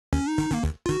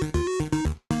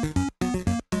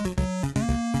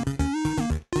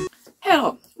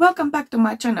Welcome back to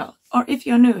my channel, or if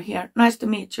you're new here, nice to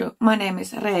meet you. My name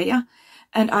is Reija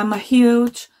and I'm a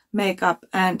huge makeup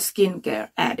and skincare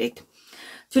addict.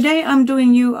 Today I'm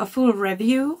doing you a full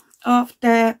review of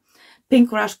the Pink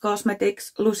Crush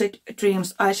Cosmetics Lucid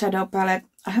Dreams eyeshadow palette.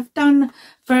 I have done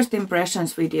first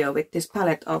impressions video with this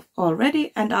palette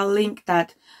already, and I'll link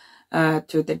that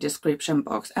to the description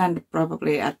box and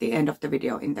probably at the end of the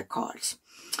video in the cards.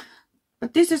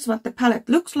 But this is what the palette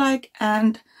looks like,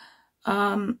 and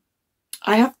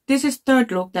this is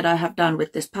third look that I have done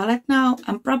with this palette now.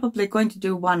 I'm probably going to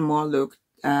do one more look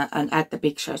and add the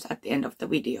pictures at the end of the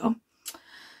video.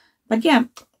 But yeah,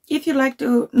 if you like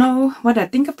to know what I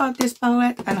think about this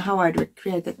palette and how I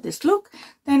created this look,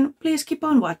 then please keep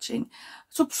on watching.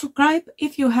 Subscribe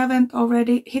if you haven't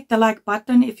already, hit the like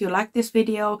button if you like this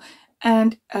video,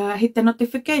 and hit the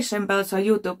notification bell so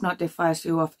YouTube notifies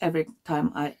you of every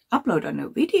time I upload a new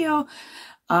video.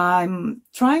 I'm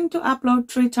trying to upload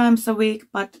 3 times a week,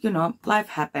 but you know, life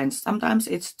happens. Sometimes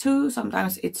it's 2,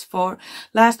 sometimes it's 4.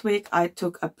 Last week I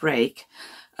took a break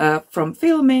from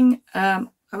filming. I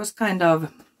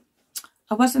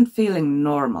wasn't feeling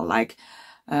normal, like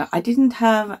I didn't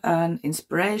have an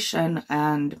inspiration,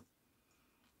 and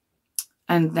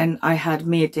then I had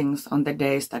meetings on the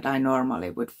days that I normally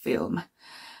would film.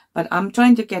 But I'm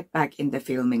trying to get back in the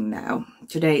filming now.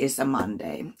 Today is a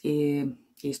Monday,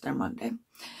 Easter Monday.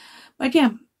 But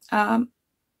yeah,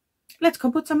 let's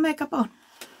go put some makeup on.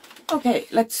 Okay,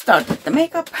 let's start with the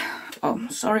makeup. Oh,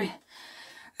 sorry.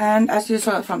 And as you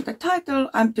saw from the title,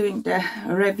 I'm doing the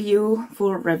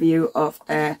full review of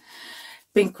the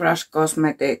Pink Crush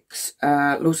Cosmetics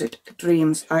Lucid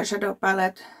Dreams eyeshadow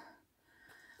palette,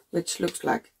 which looks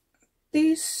like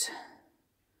this.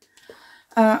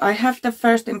 I have the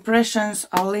first impressions.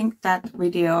 I'll link that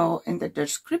video in the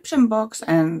description box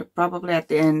and probably at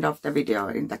the end of the video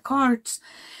in the cards.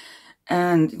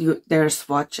 And there's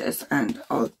swatches and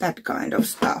all that kind of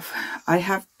stuff.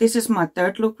 This is my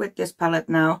third look with this palette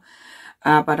now,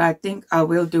 but I think I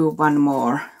will do one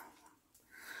more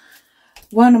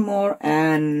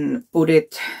and put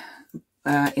it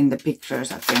in the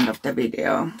pictures at the end of the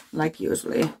video, like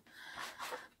usually.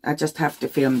 I just have to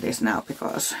film this now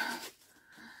because,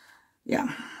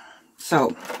 yeah.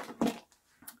 So,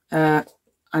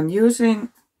 I'm using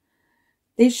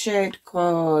this shade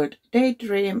called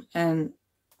Daydream and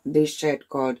this shade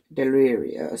called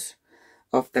Delirious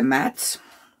of the mattes.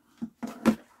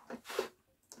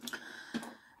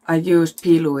 I used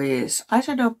P. Louise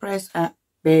eyeshadow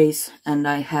base and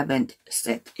I haven't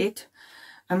set it.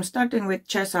 I'm starting with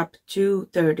Catsuit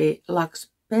 230 Luxe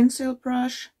Pencil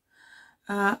Brush.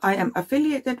 I am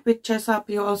affiliated with Catsuit.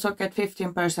 You also get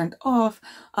 15% off.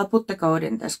 I'll put the code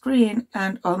in the screen,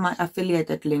 and all my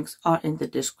affiliated links are in the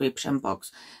description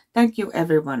box. Thank you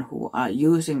everyone who are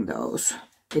using those.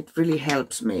 It really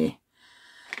helps me.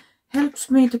 Helps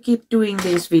me to keep doing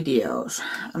these videos.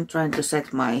 I'm trying to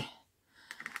set my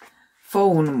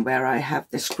phone where I have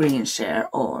the screen share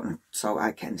on so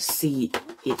I can see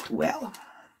it well.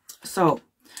 So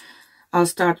I'll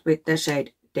start with the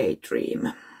shade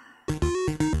Daydream.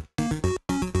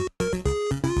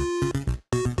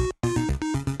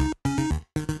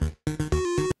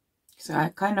 So I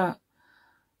kind of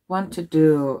want to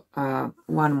do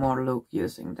one more look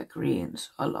using the greens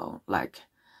alone, like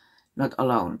not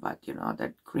alone, but you know,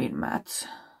 the green mattes.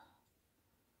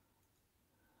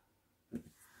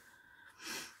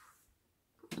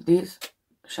 These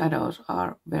shadows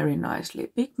are very nicely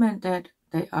pigmented.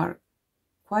 They are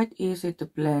quite easy to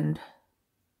blend.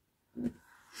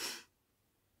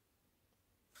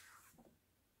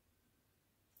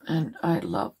 And I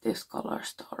love this color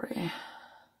story.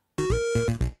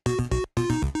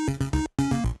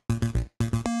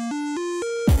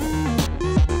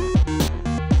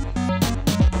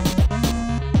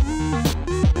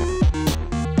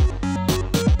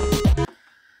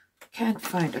 Can't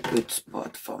find a good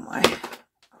spot for my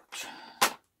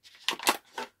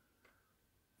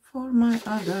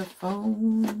other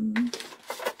phone.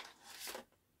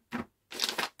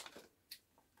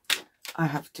 I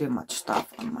have too much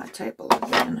stuff on my table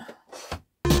again.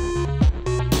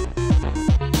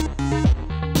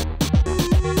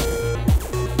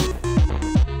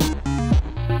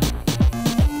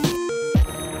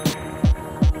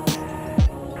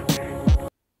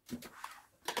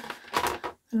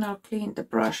 And I'll clean the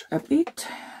brush a bit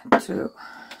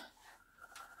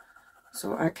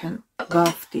so I can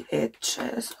buff the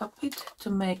edges a bit to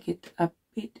make it a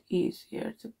bit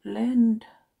easier to blend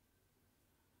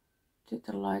to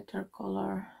the lighter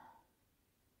color.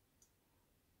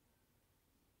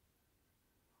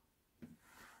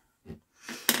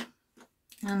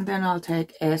 And then I'll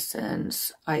take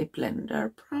Essence Eye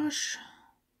Blender brush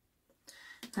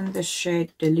and the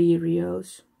shade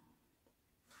Delirios.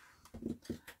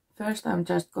 First I'm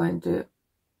just going to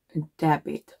dab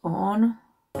it on.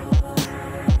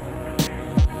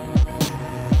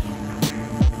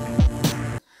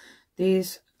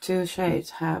 These two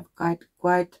shades have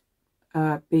quite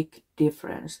a big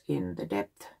difference in the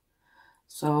depth,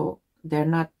 so they're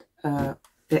not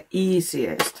the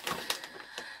easiest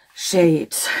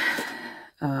shades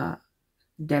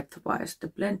depth-wise to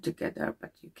blend together,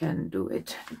 but you can do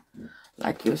it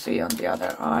like you see on the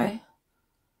other eye.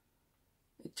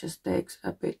 It just takes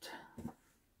a bit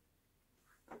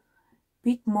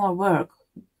more work,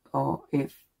 or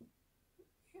if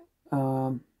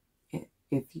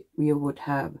you would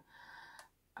have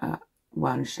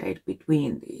one shade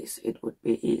between these, it would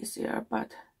be easier,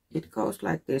 but it goes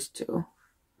like this too.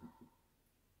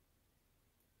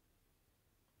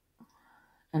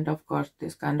 And of course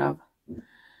this kind of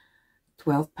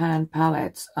 12-pan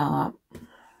palettes,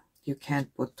 you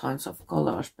can't put tons of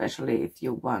color, especially if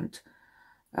you want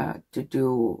to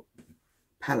do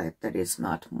palette that is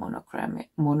not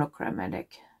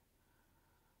monochromatic.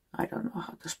 I don't know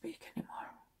how to speak anymore.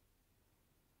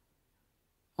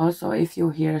 Also, if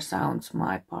you hear sounds,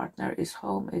 my partner is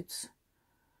home. It's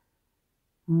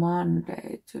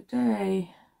Monday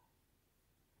today.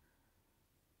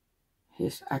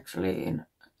 He's actually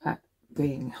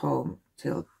being home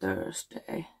till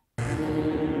Thursday.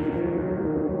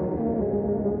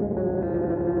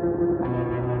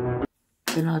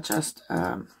 Then I'll just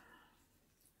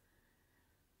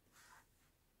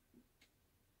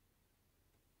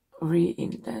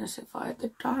re-intensify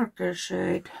the darker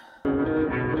shade.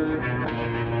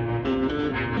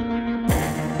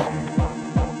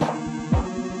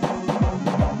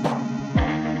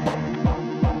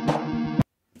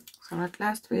 So like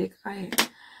last week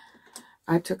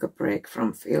I took a break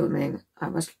from filming. I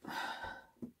was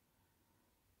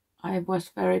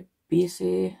very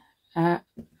busy. I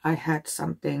had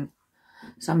some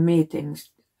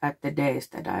meetings at the days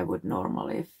that I would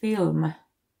normally film,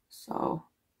 so,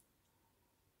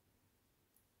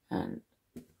 and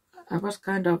I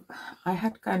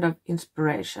had kind of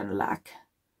inspiration lack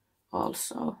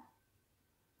also.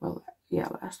 Well, yeah,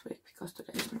 last week, because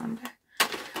today's Monday.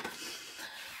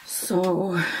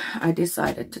 So I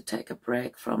decided to take a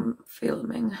break from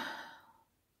filming,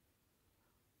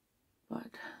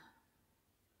 but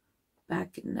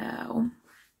back now.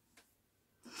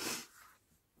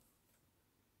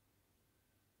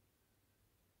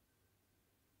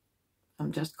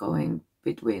 I'm just going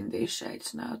between these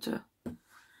shades now to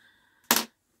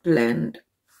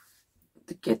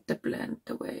get the blend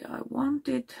the way I want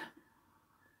it.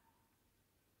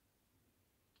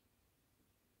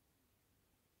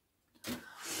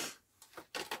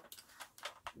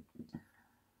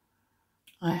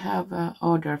 I have an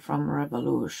order from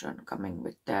Revolution coming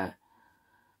with their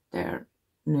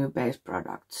new base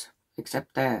products,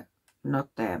 except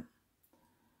not the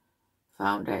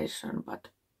foundation, but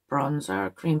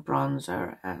bronzer, cream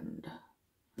bronzer, and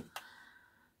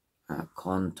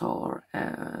contour,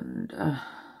 and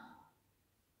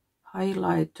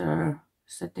highlighter,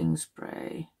 setting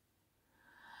spray,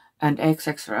 and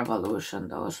XX Revolution,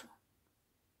 those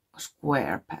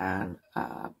square pan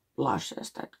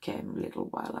blushes that came a little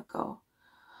while ago.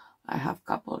 I have a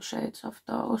couple shades of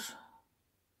those,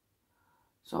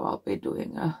 so I'll be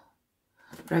doing a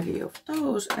review of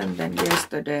those. And then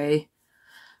yesterday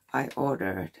I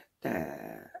ordered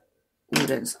the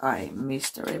Wooden's Eye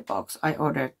mystery box. I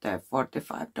ordered the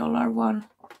 $45 one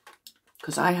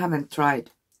because I haven't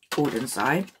tried Wooden's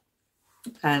Eye,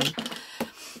 and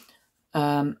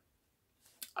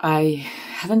I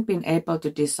haven't been able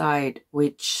to decide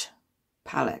which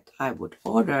palette I would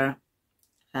order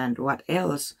and what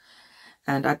else,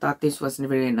 and I thought this was a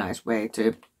really nice way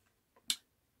to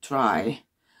try,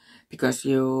 because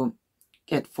you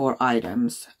get 4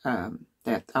 items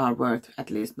that are worth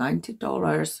at least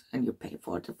 $90 and you pay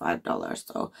 $45,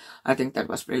 so I think that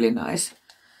was really nice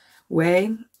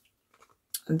way.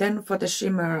 And then for the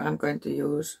shimmer I'm going to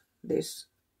use this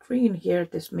green here,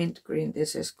 this mint green.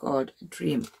 This is called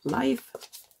Dream Life.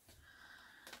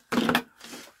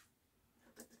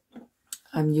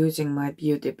 I'm using my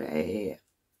Beauty Bay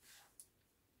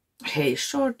Hey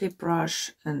Shorty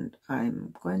brush, and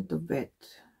I'm going to wet.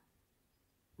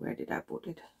 Where did I put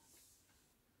it?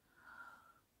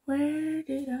 Where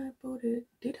did I put it?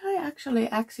 Did I actually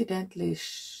accidentally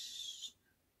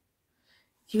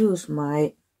use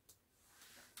my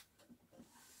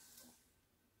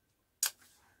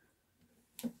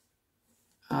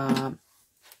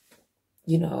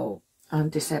you know,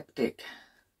 antiseptic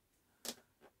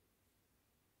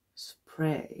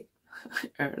spray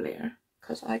earlier,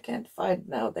 because I can't find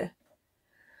now the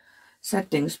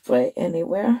setting spray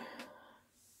anywhere.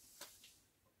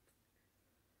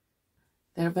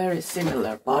 They're very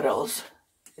similar bottles.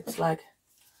 It's like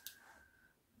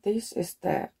this is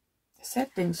the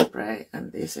setting spray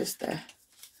and this is the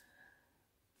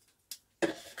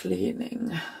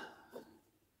cleaning.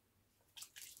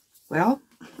 Well,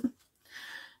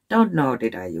 don't know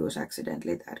did I use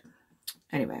accidentally that.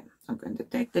 Anyway, I'm going to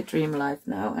take the Dream Life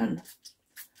now and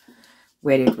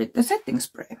wet it with the setting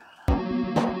spray.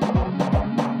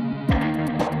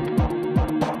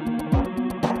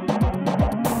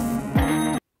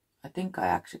 I think I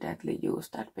accidentally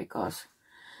used that because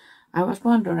I was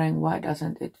wondering why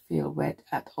doesn't it feel wet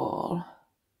at all,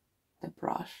 the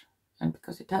brush. And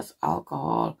because it has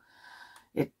alcohol,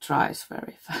 it dries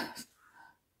very fast.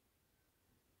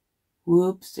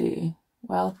 Whoopsie.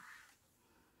 Well,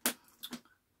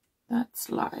 that's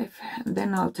life. And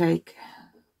then I'll take,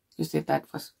 you see that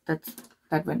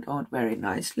went on very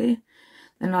nicely.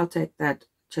 Then I'll take that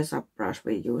Chess-Up brush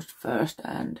we used first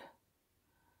and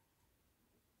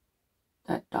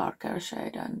that darker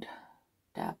shade and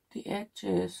dab the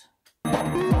edges.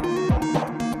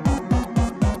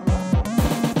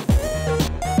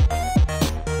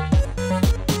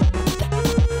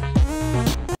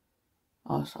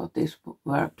 Also, this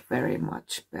worked very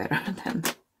much better than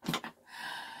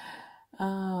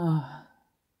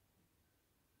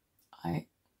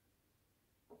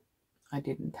I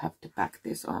didn't have to pack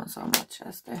this on so much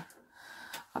as the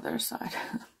other side.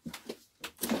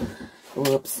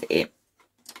 Whoopsie.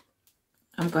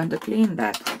 I'm going to clean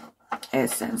that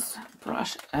essence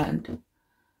brush and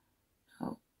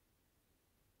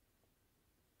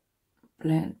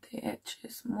blend the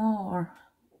edges more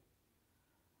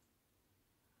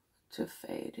to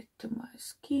fade it to my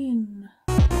skin.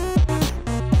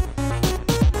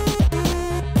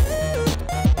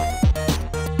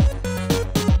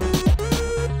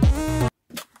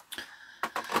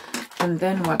 And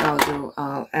then what I'll do,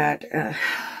 I'll add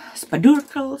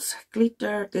Spadurkles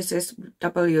glitter. This is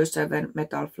W7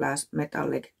 Metal Flash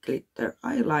Metallic Glitter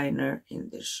Eyeliner in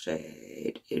the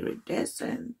shade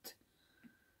Iridescent.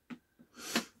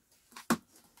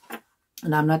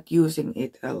 And I'm not using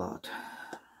it a lot.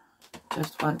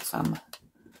 Just want some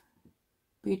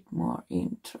bit more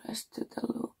interest to the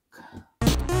look.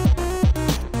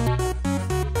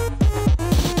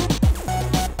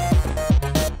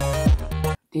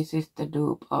 This is the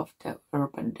dupe of the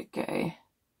Urban Decay.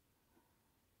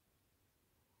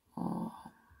 Oh,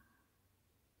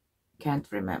 can't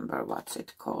remember what's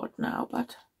it called now,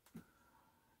 but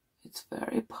it's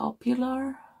very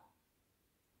popular.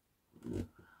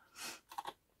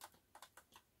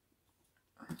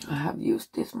 I have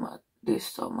used this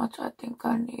so much, I think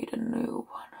I need a new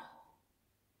one.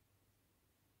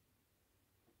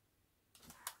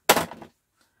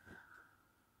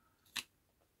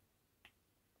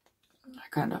 I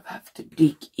kind of have to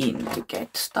dig in to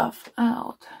get stuff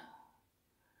out.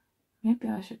 Maybe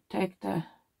I should take the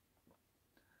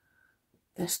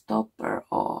stopper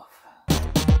off.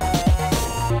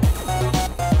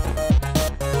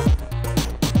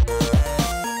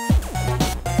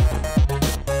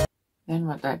 Then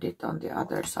what I did on the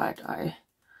other side, I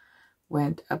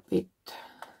went a bit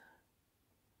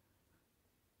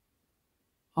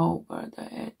over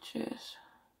the edges.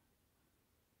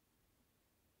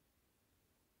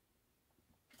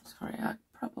 Sorry, I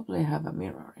probably have a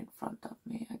mirror in front of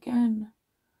me again.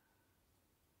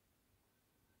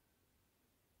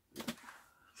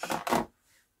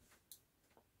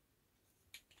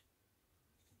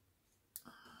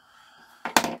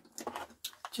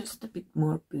 Just a bit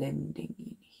more blending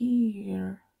in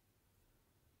here.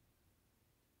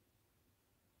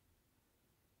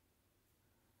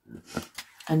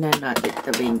 And then I did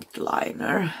the winged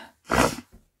liner.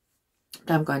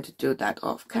 I'm going to do that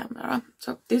off camera.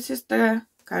 So this is the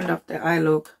kind of the eye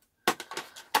look.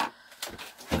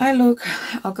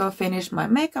 I'll go finish my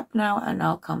makeup now and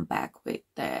I'll come back with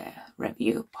the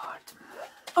review part.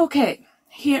 Okay,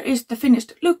 here is the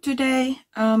finished look today.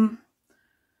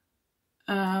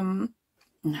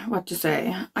 What to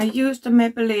say? I used the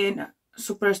Maybelline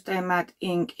Superstay Matte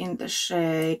Ink in the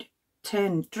shade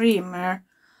 10 Dreamer.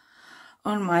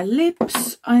 On my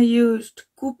lips, I used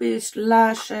Cupid's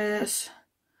lashes.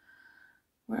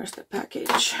 Where's the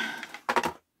package?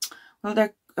 Well,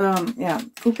 the yeah,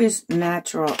 Cupid's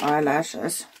natural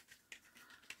eyelashes.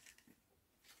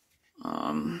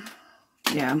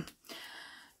 Yeah,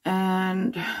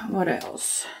 and what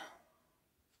else?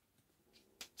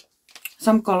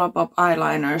 Some Colourpop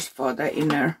eyeliners for the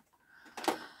inner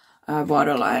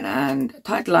waterline and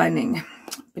tight lining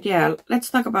But yeah, let's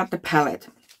talk about the palette.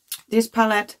 This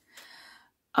palette,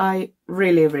 I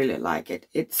really like it.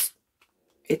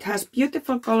 It has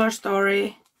beautiful color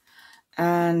story,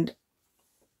 and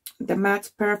the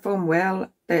mattes perform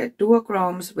well. The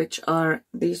duochromes, which are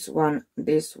this one,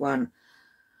 this one,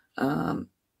 and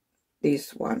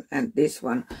this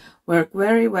one, work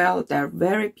very well. They're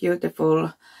very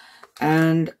beautiful,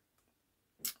 and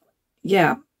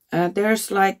yeah,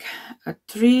 there's like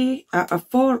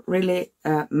four really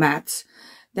mattes.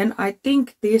 Then I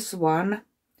think this one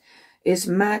is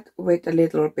matte with a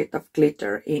little bit of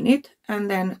glitter in it, and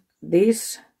then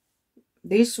this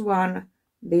one,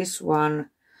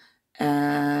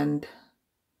 and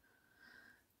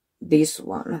this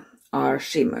one are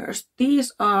shimmers.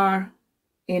 These are,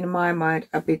 in my mind,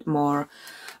 a bit more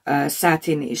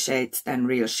satiny shades than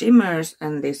real shimmers,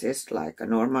 and this is like a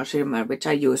normal shimmer which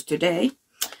I use today.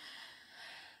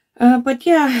 But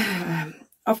yeah,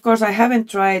 of course I haven't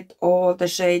tried all the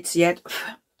shades yet.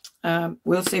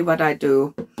 We'll see what I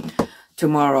do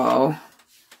tomorrow,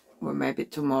 or maybe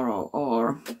tomorrow,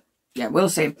 or yeah, we'll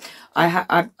see.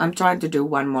 I'm trying to do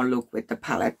one more look with the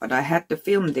palette, but I had to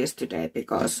film this today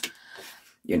because,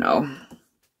 you know,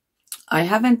 I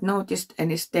haven't noticed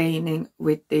any staining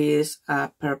with these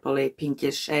purpley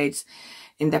pinkish shades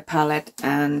in the palette,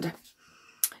 and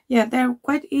yeah, they're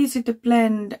quite easy to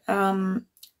blend.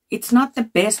 It's not the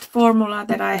best formula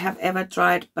that I have ever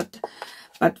tried, but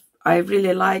I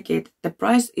really like it. The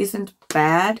price isn't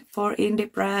bad for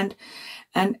indie brand,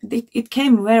 and it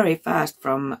came very fast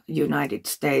from United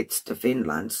States to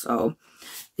Finland, so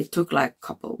it took like a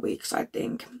couple weeks, I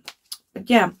think. But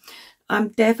yeah, I'm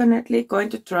definitely going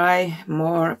to try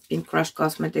more Pink Crush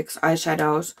Cosmetics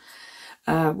eyeshadows.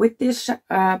 With this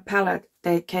palette,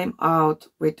 they came out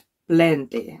with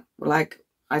plenty, like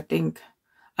I think,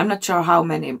 I'm not sure how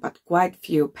many, but quite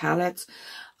few palettes.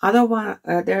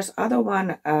 There's other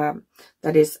one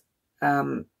that is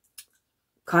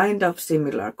kind of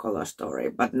similar color story,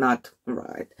 but not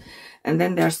right. And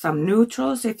then there's some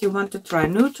neutrals. If you want to try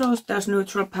neutrals, there's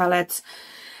neutral palettes.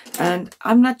 And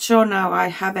I'm not sure now, I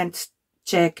haven't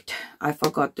checked. I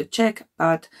forgot to check,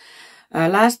 but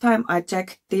last time I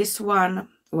checked, this one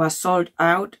was sold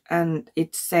out, and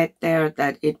it said there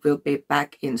that it will be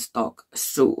back in stock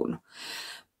soon.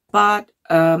 But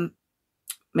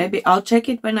maybe I'll check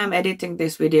it when I'm editing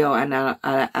this video, and I'll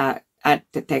add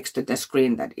the text to the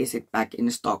screen that is it back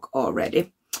in stock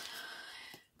already.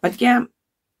 But yeah,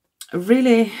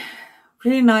 really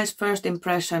nice first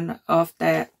impression of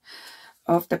the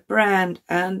brand,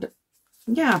 and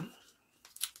yeah,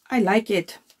 I like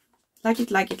it. Like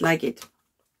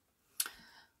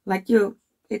you,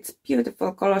 it's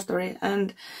beautiful color story,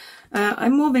 and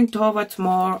I'm moving towards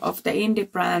more of the indie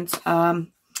brands.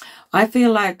 I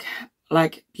feel like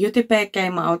Beauty Bay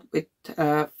came out with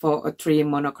 3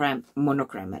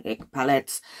 monochromatic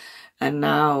palettes, and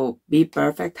now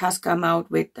Bperfect has come out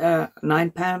with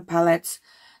 9 pan palettes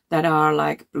that are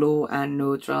like blue and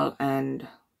neutral and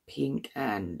pink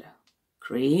and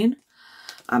green.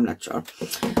 I'm not sure,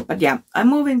 but yeah, I'm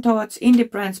moving towards indie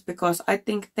brands because I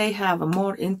think they have a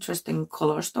more interesting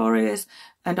color stories,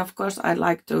 and of course I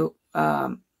like to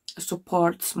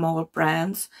support small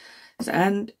brands,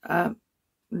 and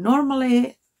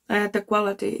normally the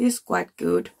quality is quite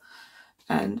good.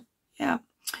 And yeah,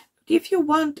 if you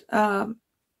want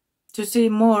to see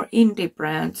more indie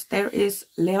brands, there is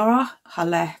Leorah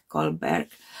Kolberg.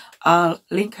 I'll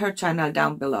link her channel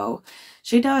down below.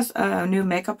 She does new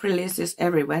makeup releases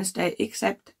every Wednesday,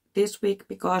 except this week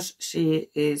because she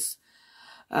is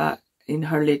in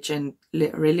her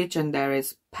religion there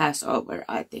is Passover,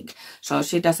 I think. So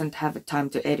she doesn't have time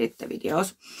to edit the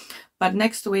videos. But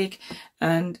next week,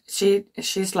 and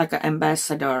she's like an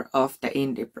ambassador of the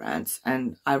indie brands,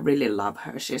 and I really love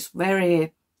her. She's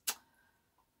very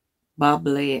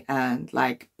bubbly and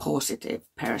like positive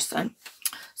person.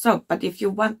 So, but if you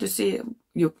want to see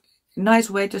nice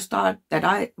way to start,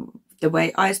 the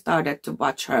way I started to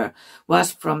watch her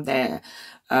was from the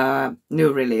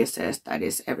new releases that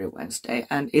is every Wednesday,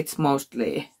 and it's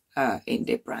mostly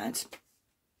indie brands.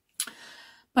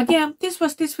 But yeah, this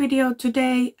was this video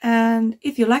today, and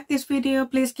if you like this video,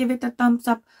 please give it a thumbs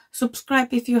up,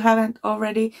 subscribe if you haven't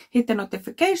already, hit the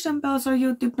notification bell so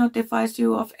YouTube notifies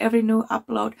you of every new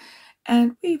upload,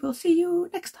 and we will see you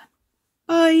next time.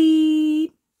 Bye!